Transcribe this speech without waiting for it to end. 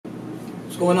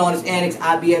What's going on? It's Annex,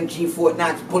 IBMG, Fort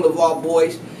Knox Boulevard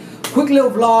Boys. Quick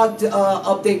little vlog to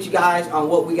update you guys on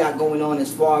what we got going on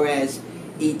as far as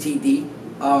ETD.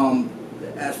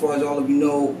 As far as all of you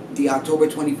know, the October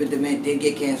 25th event did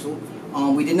get canceled.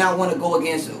 We did not want to go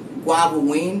against Guava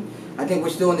Wing. I think we're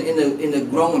still in the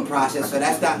growing process, so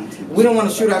that's not. We don't want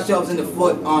to shoot ourselves in the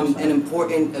foot on an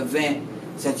important event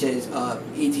such as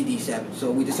ETD 7. So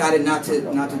we decided not to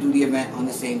do the event on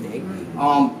the same day.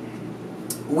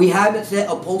 We haven't set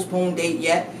a postponed date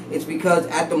yet. It's because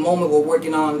at the moment we're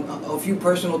working on a few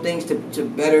personal things to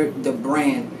better the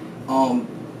brand.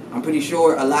 I'm pretty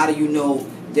sure a lot of you know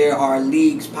there are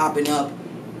leagues popping up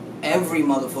every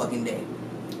motherfucking day.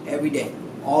 Every day.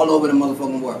 All over the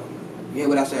motherfucking world. You hear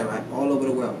what I said, right? All over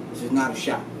the world. This is not a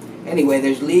shot. Anyway,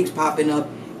 there's leagues popping up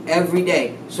every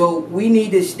day. So we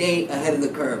need to stay ahead of the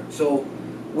curve. So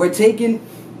we're taking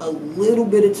a little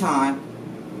bit of time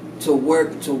to work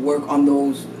on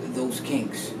those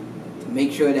kinks. To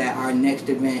make sure that our next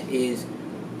event is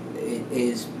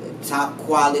top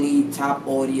quality, top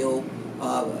audio,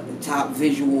 top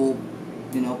visual.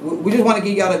 You know, we just want to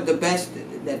give y'all the best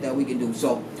that we can do.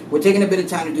 So we're taking a bit of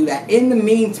time to do that. In the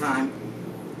meantime,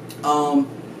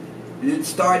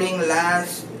 starting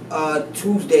last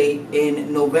Tuesday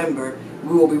in November,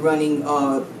 we will be running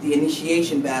the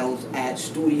initiation battles at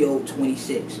Studio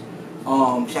 26.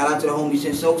 Shout out to the homie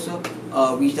Sin Sosa,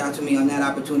 reached out to me on that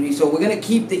opportunity. So we're gonna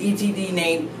keep the ETD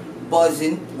name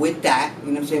buzzing with that. You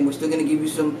know what I'm saying? We're still gonna give you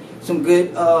some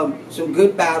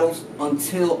good battles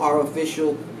until our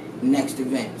official next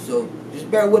event. So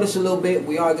just bear with us a little bit.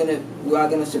 We are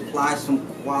gonna supply some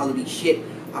quality shit.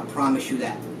 I promise you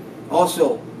that.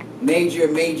 Also, major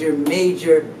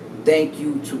thank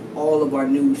you to all of our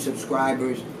new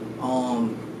subscribers.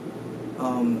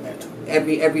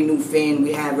 Every new fan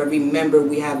we have, every member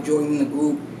we have joining the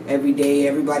group every day,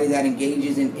 everybody that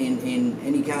engages in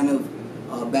any kind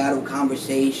of battle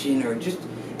conversation or just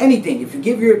anything. If you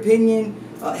give your opinion,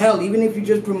 hell, even if you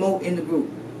just promote in the group,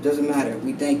 doesn't matter.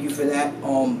 We thank you for that.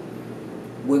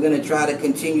 We're gonna try to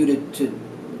continue to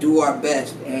do our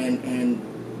best and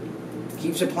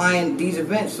keep supplying these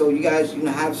events so you guys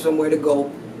have somewhere to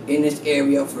go in this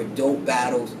area for dope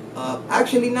battles.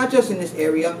 Actually, not just in this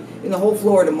area, in the whole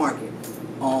Florida market.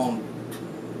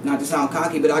 Not to sound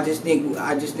cocky, but I just think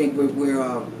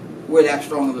we're that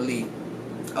strong of a league.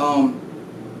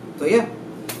 So yeah,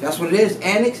 that's what it is.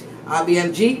 Annex,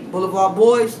 IBMG, Boulevard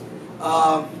Boys.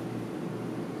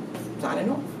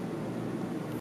 Signing off.